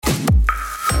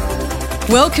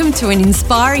Welcome to an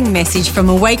inspiring message from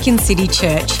Awaken City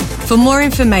Church. For more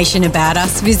information about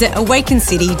us, visit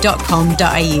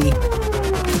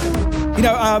awakencity.com.au. You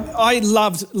know, I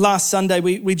loved last Sunday,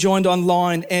 we joined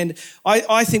online, and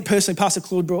I think personally Pastor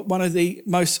Claude brought one of the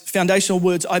most foundational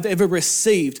words I've ever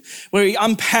received, where he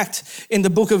unpacked in the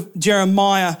book of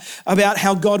Jeremiah about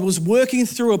how God was working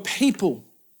through a people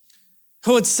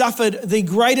who had suffered the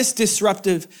greatest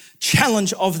disruptive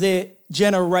challenge of their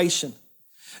generation.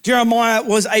 Jeremiah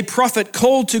was a prophet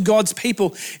called to God's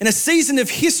people in a season of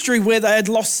history where they had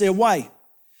lost their way.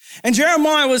 And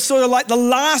Jeremiah was sort of like the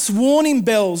last warning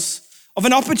bells of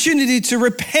an opportunity to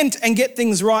repent and get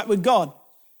things right with God.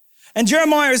 And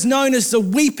Jeremiah is known as the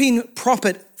weeping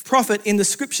prophet in the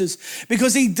scriptures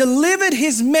because he delivered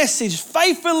his message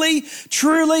faithfully,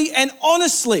 truly, and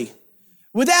honestly,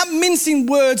 without mincing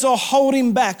words or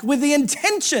holding back, with the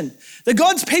intention that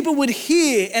God's people would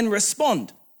hear and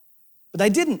respond. But they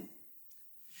didn't.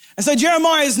 And so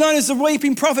Jeremiah is known as the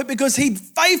weeping prophet because he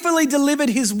faithfully delivered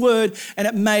his word and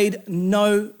it made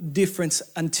no difference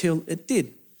until it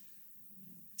did.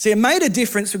 See, it made a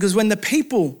difference because when the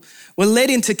people were led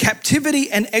into captivity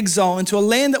and exile into a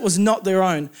land that was not their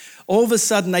own, all of a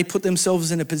sudden they put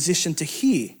themselves in a position to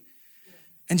hear.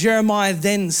 And Jeremiah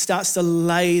then starts to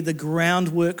lay the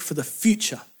groundwork for the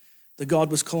future that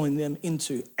God was calling them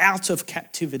into, out of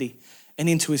captivity and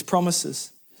into his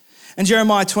promises. And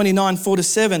Jeremiah 29,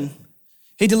 4-7,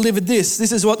 he delivered this.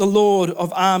 This is what the Lord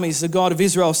of armies, the God of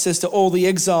Israel, says to all the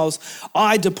exiles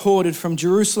I deported from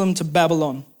Jerusalem to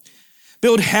Babylon.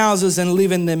 Build houses and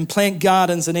live in them, plant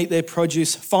gardens and eat their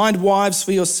produce. Find wives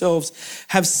for yourselves,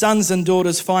 have sons and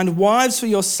daughters. Find wives for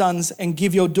your sons and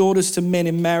give your daughters to men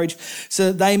in marriage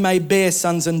so that they may bear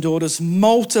sons and daughters.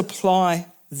 Multiply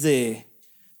there,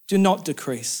 do not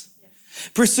decrease.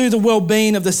 Pursue the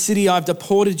well-being of the city I've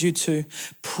deported you to.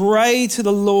 Pray to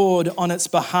the Lord on its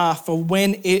behalf, for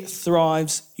when it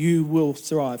thrives, you will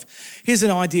thrive. Here's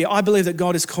an idea. I believe that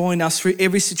God is calling us through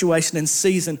every situation and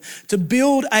season to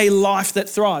build a life that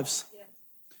thrives.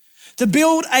 To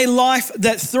build a life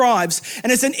that thrives.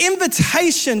 And it's an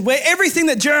invitation where everything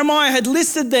that Jeremiah had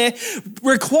listed there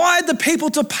required the people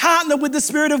to partner with the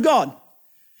Spirit of God.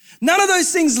 None of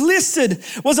those things listed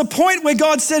was a point where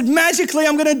God said, magically,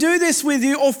 I'm going to do this with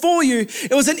you or for you.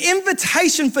 It was an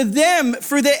invitation for them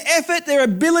through their effort, their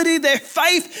ability, their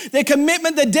faith, their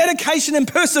commitment, their dedication and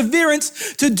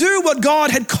perseverance to do what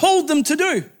God had called them to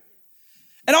do.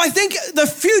 And I think the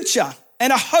future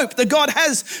and a hope that God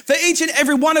has for each and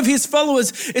every one of his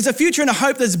followers is a future and a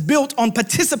hope that's built on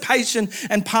participation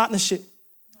and partnership.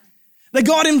 That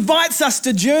God invites us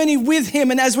to journey with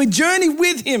him. And as we journey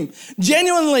with him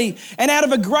genuinely and out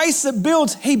of a grace that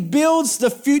builds, he builds the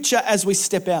future as we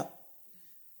step out.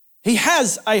 He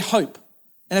has a hope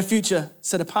and a future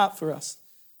set apart for us.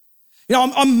 You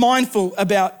know, I'm mindful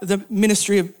about the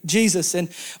ministry of Jesus,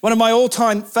 and one of my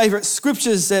all-time favorite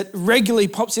scriptures that regularly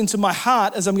pops into my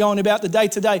heart as I'm going about the day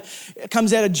to day, it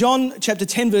comes out of John chapter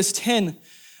 10, verse 10,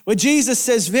 where Jesus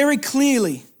says very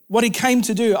clearly, what he came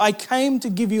to do. I came to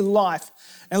give you life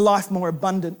and life more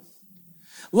abundant.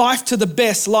 Life to the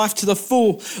best, life to the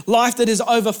full, life that is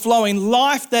overflowing,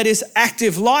 life that is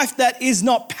active, life that is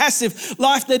not passive,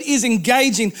 life that is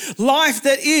engaging, life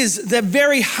that is the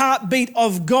very heartbeat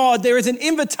of God. There is an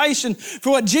invitation for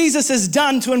what Jesus has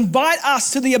done to invite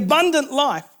us to the abundant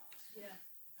life.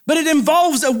 But it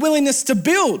involves a willingness to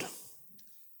build.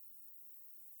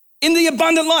 In the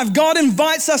abundant life, God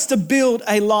invites us to build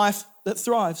a life that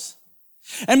thrives.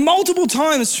 And multiple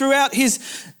times throughout his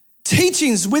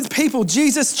teachings with people,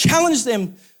 Jesus challenged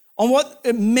them on what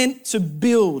it meant to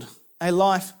build a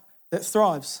life that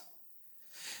thrives.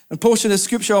 A portion of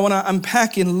scripture I want to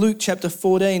unpack in Luke chapter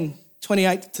 14,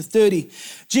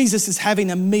 28-30. Jesus is having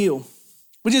a meal,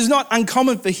 which is not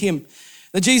uncommon for him.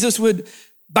 That Jesus would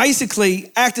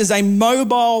basically act as a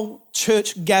mobile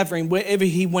church gathering wherever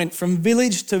he went, from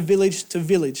village to village to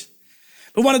village.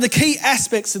 But one of the key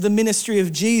aspects of the ministry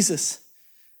of Jesus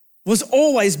was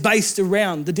always based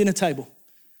around the dinner table,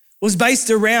 was based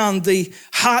around the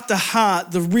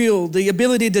heart-to-heart, the real, the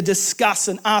ability to discuss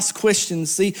and ask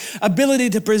questions, the ability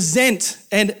to present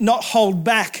and not hold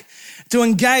back, to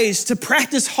engage, to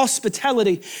practice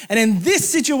hospitality. And in this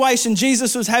situation,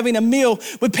 Jesus was having a meal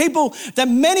with people that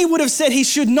many would have said he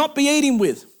should not be eating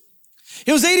with.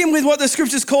 He was eating with what the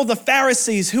scriptures call the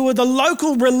Pharisees, who were the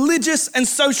local religious and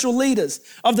social leaders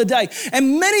of the day.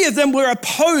 And many of them were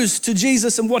opposed to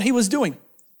Jesus and what he was doing.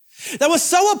 They were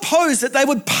so opposed that they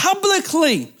would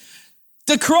publicly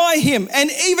decry him. And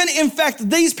even, in fact,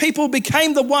 these people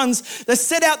became the ones that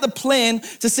set out the plan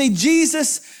to see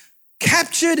Jesus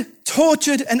captured,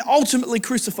 tortured, and ultimately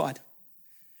crucified.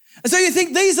 And so you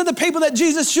think these are the people that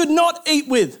Jesus should not eat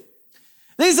with.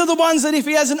 These are the ones that if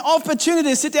he has an opportunity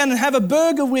to sit down and have a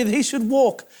burger with, he should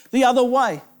walk the other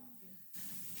way.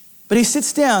 But he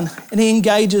sits down and he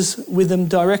engages with them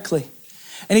directly.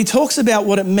 And he talks about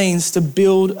what it means to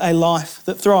build a life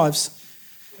that thrives.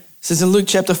 It says in Luke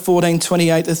chapter 14,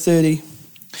 28 to 30,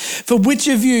 "For which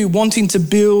of you wanting to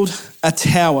build a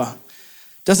tower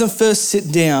doesn't first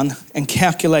sit down and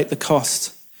calculate the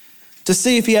cost to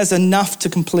see if he has enough to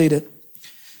complete it?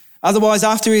 Otherwise,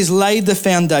 after he has laid the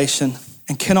foundation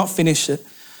and cannot finish it,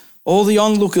 all the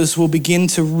onlookers will begin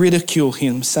to ridicule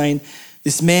him, saying,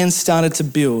 'This man started to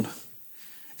build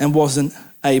and wasn't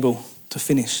able to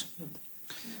finish.'"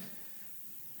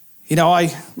 You know,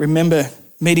 I remember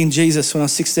meeting Jesus when I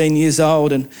was 16 years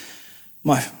old, and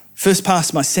my first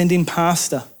pastor, my send-in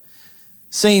pastor,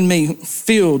 seeing me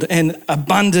filled and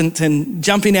abundant and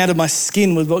jumping out of my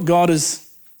skin with what God has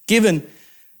given,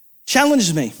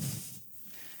 challenged me. He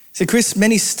said, "Chris,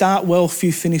 many start well,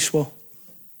 few finish well."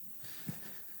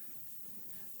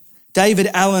 David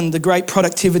Allen, the great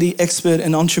productivity expert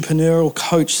and entrepreneurial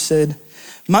coach, said,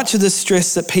 "Much of the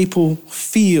stress that people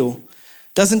feel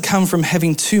doesn't come from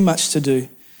having too much to do.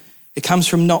 It comes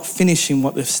from not finishing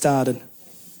what they've started."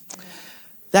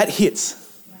 That hits.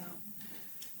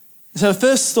 So the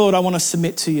first thought I want to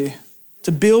submit to you,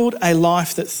 to build a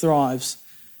life that thrives,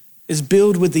 is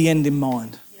build with the end in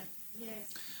mind.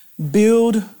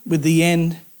 Build with the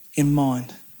end in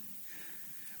mind.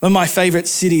 One of my favourite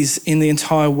cities in the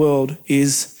entire world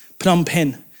is Phnom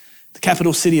Penh, the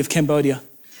capital city of Cambodia.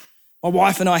 My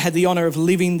wife and I had the honour of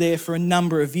living there for a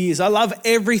number of years. I love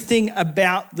everything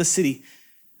about the city.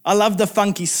 I love the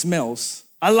funky smells.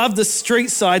 I love the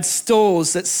street side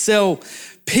stores that sell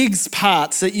pig's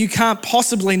parts that you can't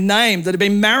possibly name, that have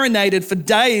been marinated for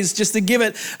days just to give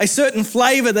it a certain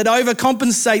flavour that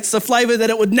overcompensates the flavour that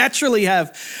it would naturally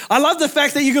have. I love the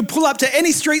fact that you could pull up to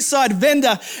any street side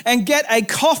vendor and get a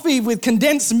coffee with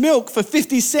condensed milk for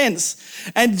 50 cents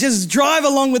and just drive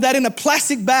along with that in a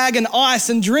plastic bag and ice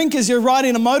and drink as you're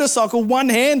riding a motorcycle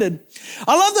one-handed.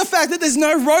 I love the fact that there's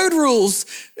no road rules.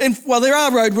 Well, there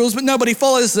are road rules, but nobody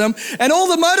follows them. And all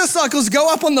the motorcycles go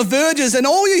up on the verges and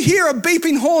all you hear are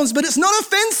beeping horns, but it's not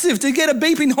offensive to get a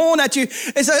beeping horn at you.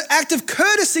 It's an act of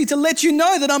courtesy to let you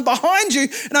know that I'm behind you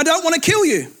and I don't want to kill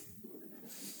you.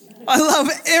 I love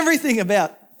everything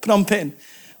about Phnom Penh,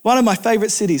 one of my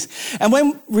favourite cities. And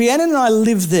when Rhiannon and I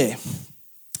lived there,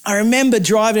 I remember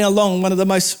driving along one of the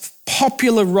most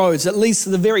popular roads that leads to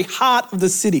the very heart of the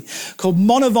city, called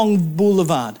Monavong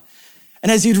Boulevard.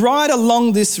 And as you'd ride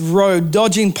along this road,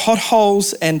 dodging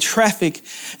potholes and traffic,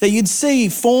 that you'd see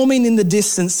forming in the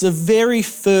distance the very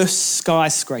first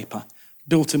skyscraper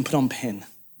built in Phnom Penh.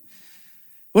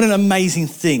 What an amazing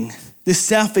thing, this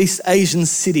Southeast Asian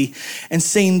city, and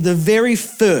seeing the very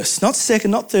first, not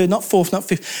second, not third, not fourth, not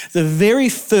fifth, the very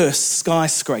first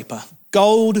skyscraper,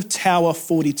 Gold Tower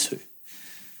 42,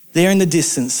 there in the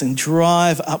distance, and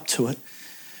drive up to it,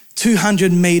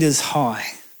 200 metres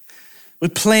high,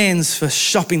 with plans for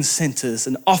shopping centres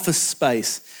and office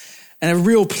space and a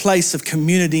real place of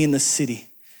community in the city,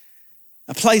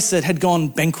 a place that had gone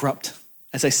bankrupt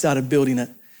as they started building it.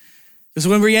 Because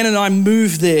when Rhiannon and I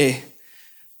moved there,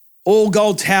 all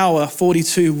Gold Tower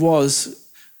 42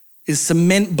 is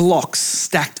cement blocks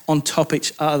stacked on top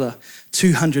each other,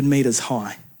 200 metres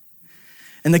high.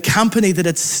 And the company that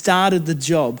had started the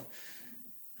job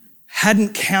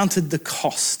hadn't counted the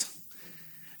cost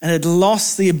and had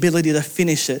lost the ability to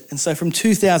finish it. And so from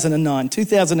 2009,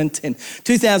 2010,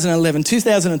 2011,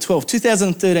 2012,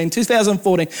 2013,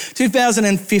 2014,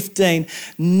 2015,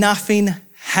 nothing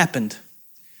happened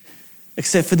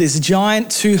except for this giant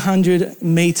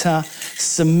 200-metre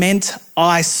cement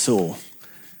eyesore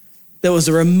that was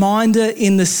a reminder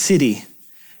in the city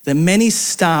that many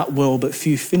start well but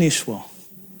few finish well.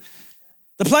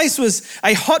 The place was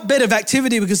a hotbed of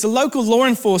activity because the local law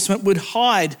enforcement would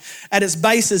hide at its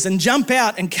bases and jump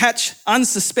out and catch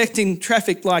unsuspecting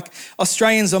traffic like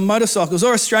Australians on motorcycles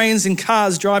or Australians in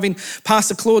cars driving past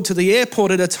the Claude to the airport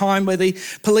at a time where the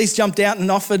police jumped out and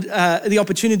offered the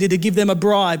opportunity to give them a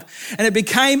bribe. And it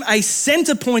became a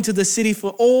centre point of the city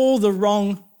for all the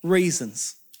wrong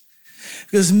reasons.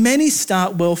 Because many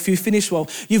start well, few finish well.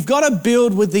 You've got to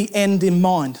build with the end in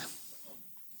mind.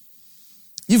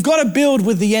 You've got to build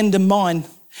with the end in mind.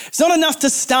 It's not enough to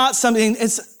start something,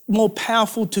 it's more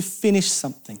powerful to finish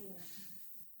something.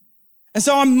 And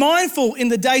so I'm mindful in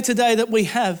the day-to-day that we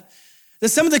have that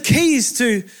some of the keys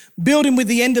to building with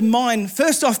the end in mind,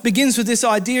 first off, begins with this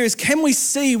idea is, can we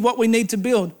see what we need to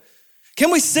build? Can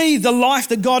we see the life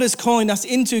that God is calling us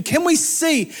into? Can we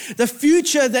see the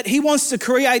future that he wants to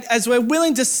create as we're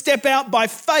willing to step out by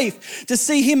faith to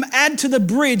see him add to the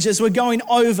bridge as we're going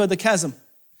over the chasm?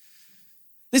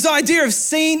 This idea of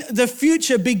seeing the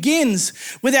future begins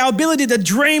with our ability to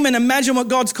dream and imagine what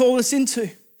God's called us into.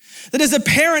 That as a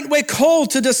parent, we're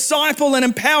called to disciple and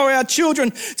empower our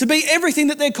children to be everything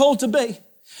that they're called to be.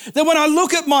 That when I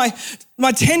look at my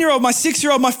 10-year-old, my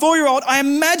 6-year-old, my 4-year-old, I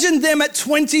imagine them at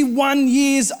 21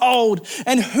 years old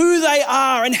and who they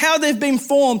are and how they've been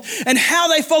formed and how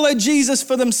they follow Jesus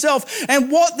for themselves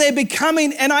and what they're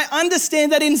becoming. And I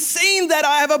understand that in seeing that,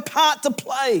 I have a part to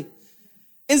play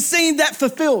in seeing that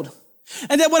fulfilled.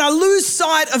 And that when I lose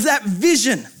sight of that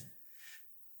vision,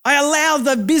 I allow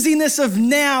the busyness of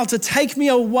now to take me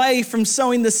away from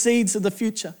sowing the seeds of the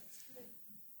future.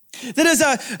 That as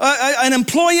an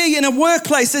employee in a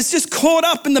workplace that's just caught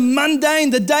up in the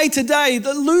mundane, the day-to-day,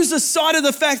 that loses sight of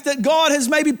the fact that God has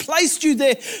maybe placed you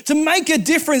there to make a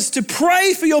difference, to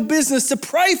pray for your business, to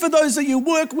pray for those that you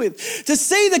work with, to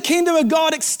see the kingdom of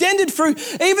God extended through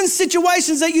even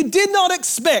situations that you did not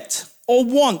expect or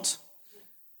want,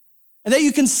 and that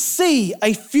you can see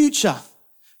a future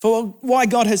for why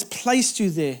God has placed you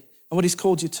there and what he's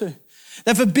called you to.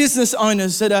 That for business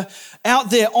owners that are out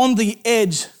there on the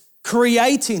edge,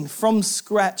 creating from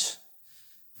scratch,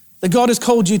 that God has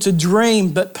called you to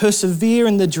dream but persevere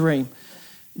in the dream,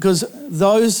 because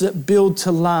those that build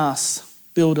to last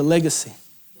build a legacy.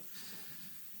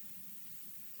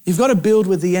 You've got to build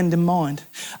with the end in mind.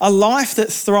 A life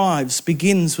that thrives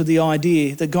begins with the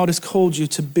idea that God has called you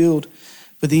to build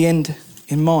with the end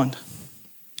in mind.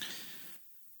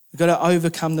 We've got to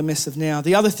overcome the mess of now.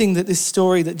 The other thing that this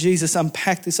story that Jesus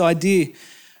unpacked, this idea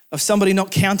of somebody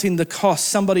not counting the cost,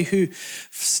 somebody who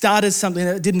started something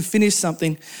that didn't finish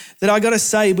something, that I got to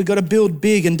say, we've got to build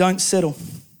big and don't settle.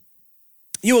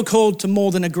 You are called to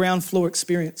more than a ground floor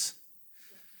experience.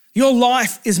 Your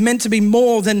life is meant to be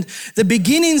more than the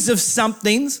beginnings of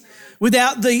something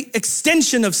without the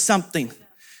extension of something.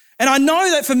 And I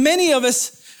know that for many of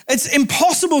us, it's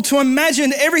impossible to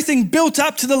imagine everything built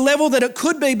up to the level that it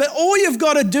could be, but all you've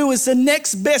got to do is the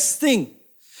next best thing,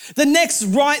 the next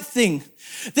right thing,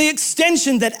 the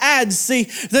extension that adds,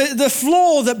 the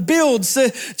floor that builds,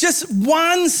 just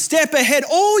one step ahead.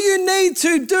 All you need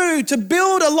to do to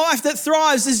build a life that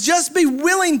thrives is just be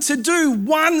willing to do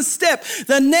one step,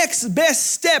 the next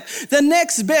best step, the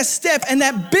next best step, and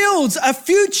that builds a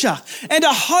future and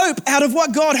a hope out of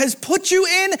what God has put you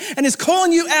in and is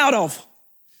calling you out of.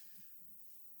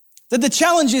 That the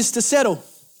challenge is to settle,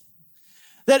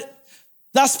 that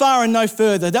thus far and no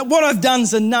further, that what I've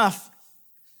done's enough.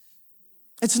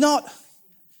 It's not,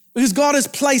 because God has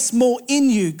placed more in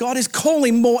you. God is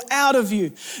calling more out of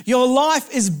you. Your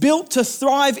life is built to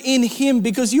thrive in him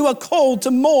because you are called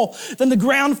to more than the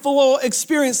ground floor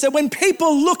experience. That when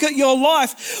people look at your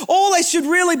life, all they should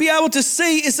really be able to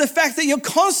see is the fact that you're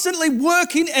constantly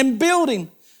working and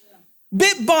building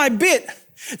bit by bit.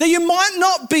 That you might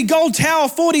not be Gold Tower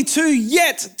 42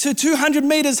 yet to 200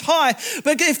 meters high,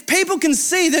 but if people can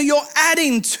see that you're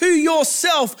adding to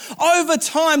yourself over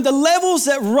time, the levels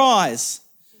that rise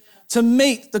to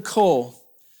meet the call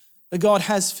that God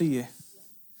has for you.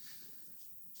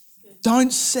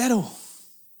 Don't settle.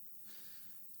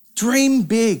 Dream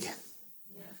big.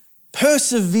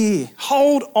 Persevere.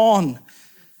 Hold on.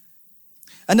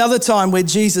 Another time where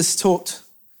Jesus talked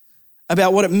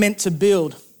about what it meant to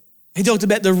build. He talked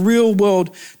about the real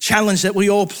world challenge that we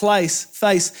all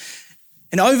face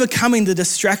and overcoming the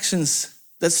distractions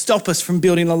that stop us from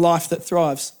building a life that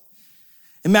thrives.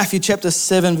 In Matthew chapter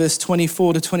 7, verse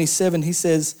 24 to 27, he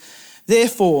says,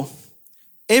 "Therefore,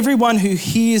 everyone who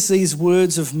hears these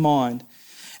words of mine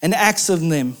and acts on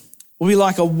them will be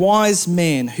like a wise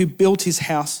man who built his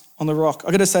house on the rock."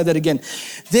 I've got to say that again.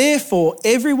 "Therefore,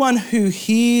 everyone who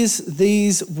hears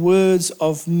these words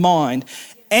of mine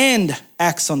and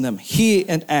acts on them," hear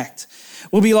and act,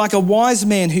 "will be like a wise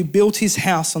man who built his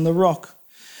house on the rock.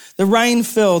 The rain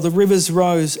fell, the rivers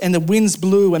rose, and the winds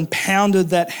blew and pounded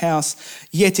that house,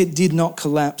 yet it did not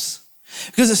collapse,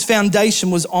 because its foundation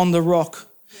was on the rock.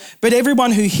 But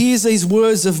everyone who hears these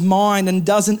words of mine and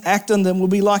doesn't act on them will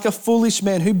be like a foolish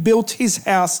man who built his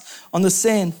house on the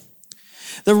sand.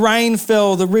 The rain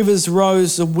fell, the rivers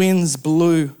rose, the winds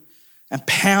blew and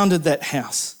pounded that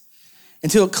house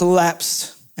until it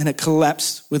collapsed, and it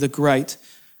collapsed with a great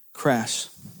crash."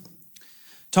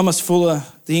 Thomas Fuller,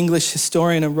 the English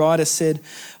historian and writer, said,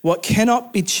 "What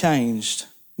cannot be changed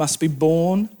must be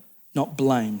borne, not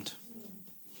blamed."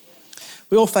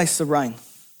 We all face the rain,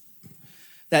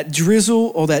 that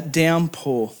drizzle or that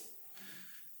downpour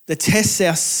that tests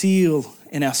our seal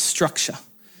and our structure.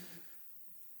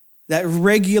 that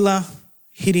regular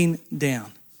hitting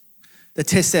down that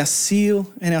tests our seal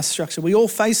and our structure. We all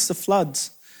face the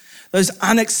floods, those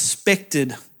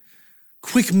unexpected,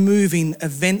 quick-moving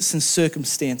events and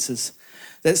circumstances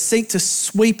that seek to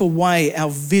sweep away our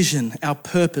vision, our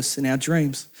purpose, and our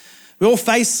dreams. We all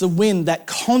face the wind, that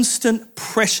constant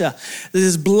pressure that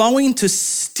is blowing to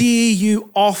steer you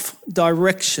off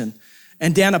direction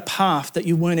and down a path that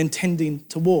you weren't intending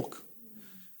to walk.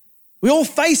 We all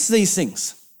face these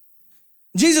things.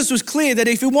 Jesus was clear that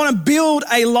if you want to build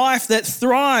a life that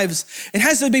thrives, it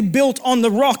has to be built on the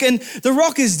rock. And the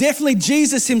rock is definitely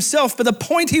Jesus himself. But the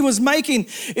point he was making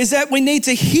is that we need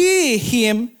to hear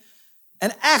him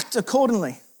and act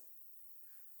accordingly.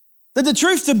 That the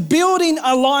truth to building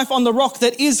a life on the rock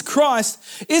that is Christ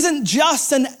isn't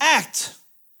just an act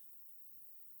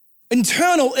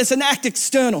internal, it's an act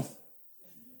external.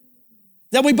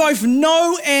 That we both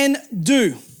know and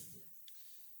do.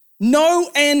 Know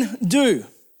and do.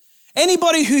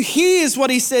 Anybody who hears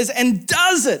what he says and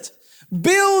does it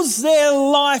builds their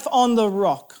life on the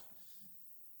rock.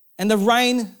 And the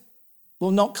rain will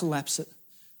not collapse it.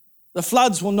 The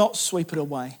floods will not sweep it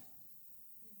away.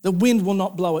 The wind will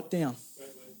not blow it down.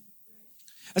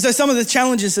 And so some of the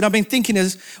challenges that I've been thinking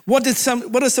is, what are some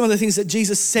of the things that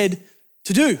Jesus said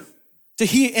to do, to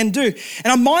hear and do? And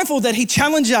I'm mindful that he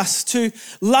challenged us to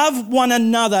love one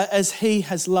another as he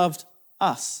has loved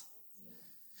us.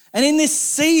 And in this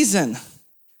season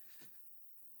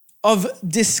of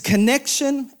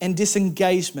disconnection and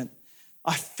disengagement,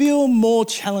 I feel more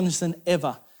challenged than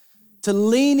ever to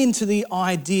lean into the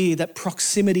idea that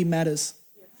proximity matters,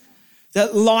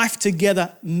 that life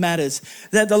together matters,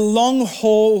 that the long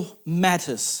haul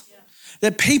matters,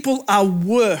 that people are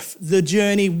worth the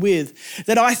journey with.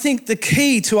 That I think the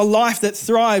key to a life that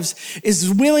thrives is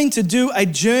willing to do a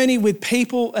journey with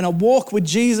people and a walk with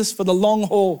Jesus for the long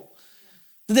haul.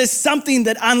 There's something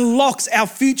that unlocks our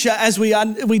future as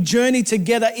we journey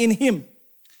together in him.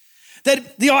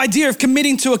 That the idea of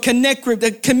committing to a connect group,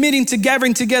 that committing to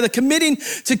gathering together, committing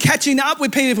to catching up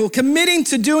with people, committing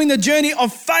to doing the journey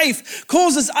of faith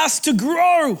causes us to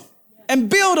grow and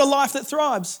build a life that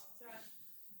thrives.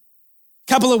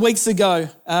 A couple of weeks ago,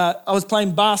 I was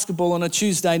playing basketball on a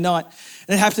Tuesday night,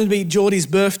 and it happened to be Geordie's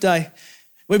birthday.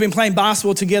 We've been playing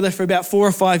basketball together for about 4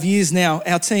 or 5 years now.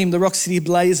 Our team, the Rock City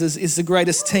Blazers, is the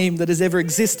greatest team that has ever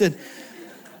existed.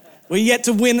 We're yet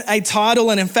to win a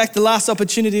title, and in fact, the last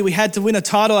opportunity we had to win a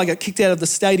title, I got kicked out of the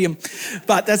stadium.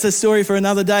 But that's a story for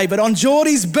another day. But on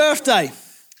Geordie's birthday,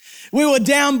 we were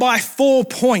down by 4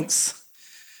 points.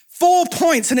 4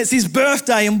 points, and it's his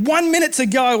birthday, and 1 minute to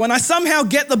go, when I somehow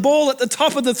get the ball at the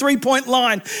top of the 3-point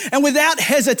line, and without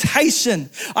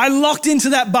hesitation, I locked into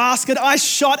that basket, I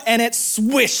shot, and it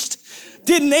swished.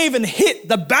 Didn't even hit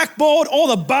the backboard or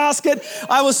the basket.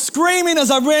 I was screaming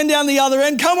as I ran down the other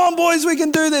end, come on boys, we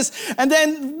can do this. And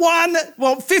then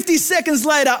 50 seconds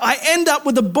later, I end up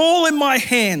with the ball in my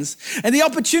hands and the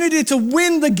opportunity to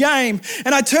win the game,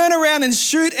 and I turn around and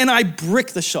shoot, and I brick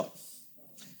the shot.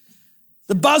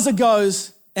 The buzzer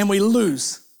goes and we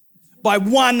lose by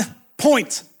 1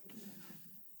 point.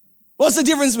 What's the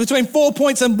difference between 4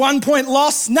 points and 1 point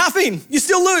loss? Nothing. You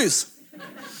still lose.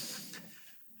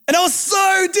 And I was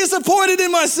so disappointed in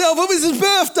myself. It was his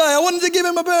birthday. I wanted to give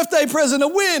him a birthday present, a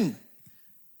win.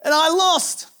 And I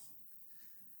lost.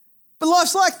 But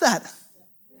life's like that.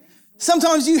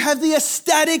 Sometimes you have the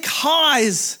ecstatic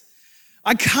highs.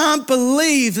 I can't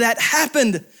believe that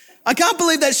happened. I can't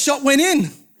believe that shot went in.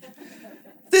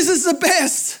 This is the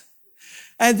best.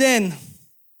 And then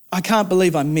I can't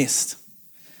believe I missed.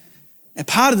 And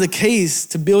part of the keys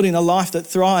to building a life that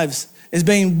thrives is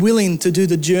being willing to do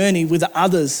the journey with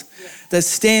others that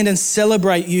stand and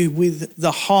celebrate you with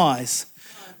the highs,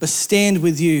 but stand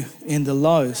with you in the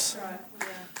lows.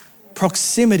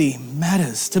 Proximity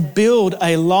matters. To build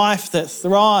a life that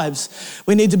thrives,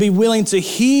 we need to be willing to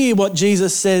hear what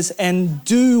Jesus says and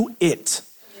do it.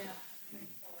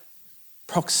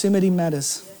 Proximity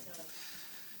matters.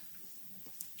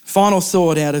 Final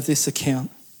thought out of this account.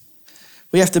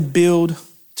 We have to build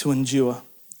to endure.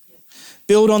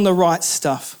 Build on the right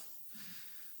stuff.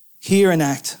 Hear and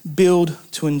act. Build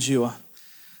to endure.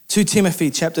 2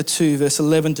 Timothy chapter 2, verse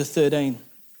 11 to 13.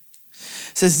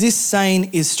 It says, this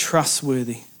saying is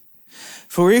trustworthy.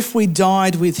 For if we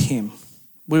died with him,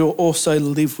 we will also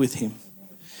live with him.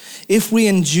 If we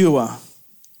endure,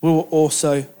 we will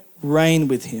also reign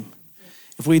with him.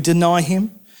 If we deny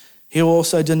him, he will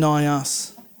also deny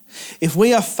us. If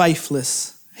we are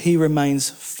faithless, he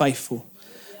remains faithful,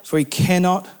 for he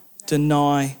cannot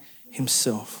deny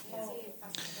himself.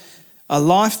 A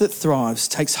life that thrives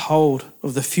takes hold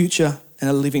of the future and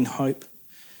a living hope.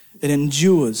 It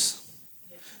endures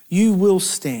you will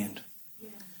stand.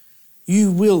 You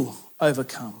will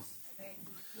overcome.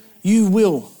 You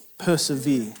will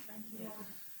persevere.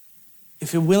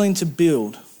 If you're willing to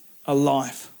build a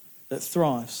life that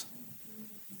thrives.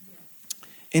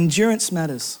 Endurance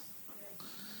matters.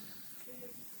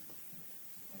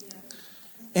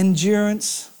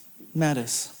 Endurance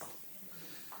matters.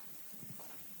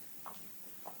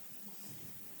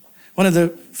 One of the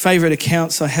favourite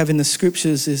accounts I have in the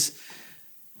scriptures is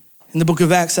in the book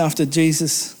of Acts, after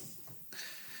Jesus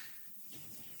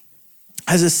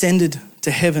has ascended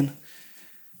to heaven.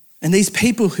 And these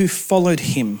people who followed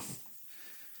him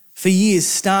for years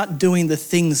start doing the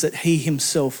things that he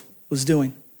himself was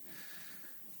doing.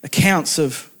 Accounts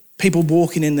of people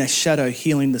walking in their shadow,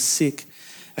 healing the sick.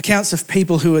 Accounts of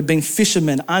people who had been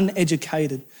fishermen,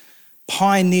 uneducated,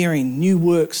 pioneering new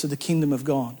works of the kingdom of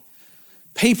God.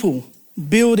 People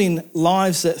building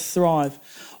lives that thrive,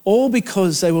 all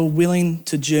because they were willing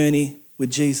to journey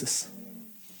with Jesus.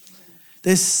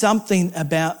 There's something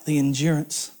about the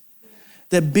endurance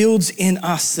that builds in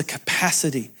us the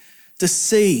capacity to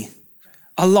see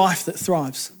a life that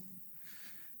thrives.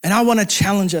 And I want to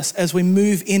challenge us as we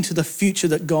move into the future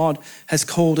that God has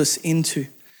called us into.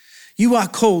 You are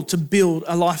called to build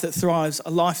a life that thrives, a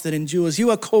life that endures.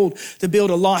 You are called to build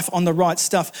a life on the right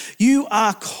stuff. You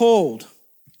are called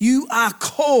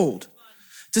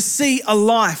to see a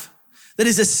life that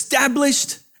is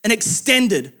established and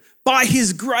extended by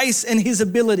his grace and his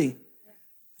ability.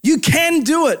 You can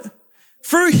do it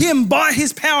through him, by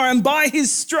his power and by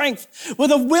his strength,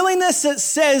 with a willingness that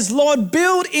says, Lord,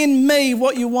 build in me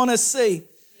what you want to see.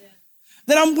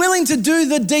 That I'm willing to do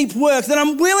the deep work, that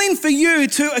I'm willing for you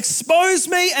to expose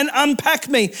me and unpack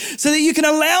me so that you can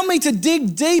allow me to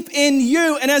dig deep in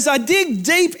you. And as I dig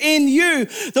deep in you,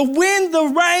 the wind, the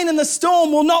rain, and the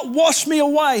storm will not wash me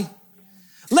away.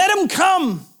 Let them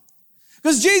come.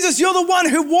 Because Jesus, you're the one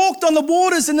who walked on the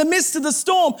waters in the midst of the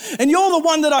storm, and you're the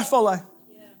one that I follow.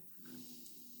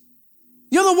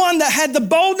 You're the one that had the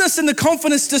boldness and the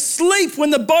confidence to sleep when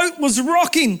the boat was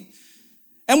rocking.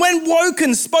 And when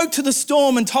woken, spoke to the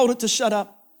storm and told it to shut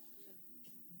up.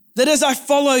 That as I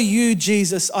follow you,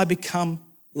 Jesus, I become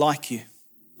like you.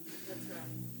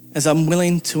 As I'm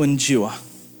willing to endure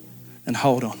and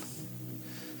hold on.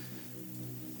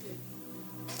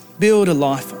 Build a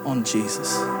life on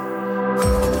Jesus.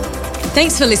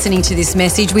 Thanks for listening to this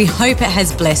message. We hope it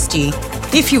has blessed you.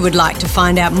 If you would like to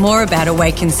find out more about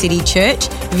Awaken City Church,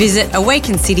 visit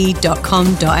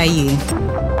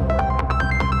awakencity.com.au.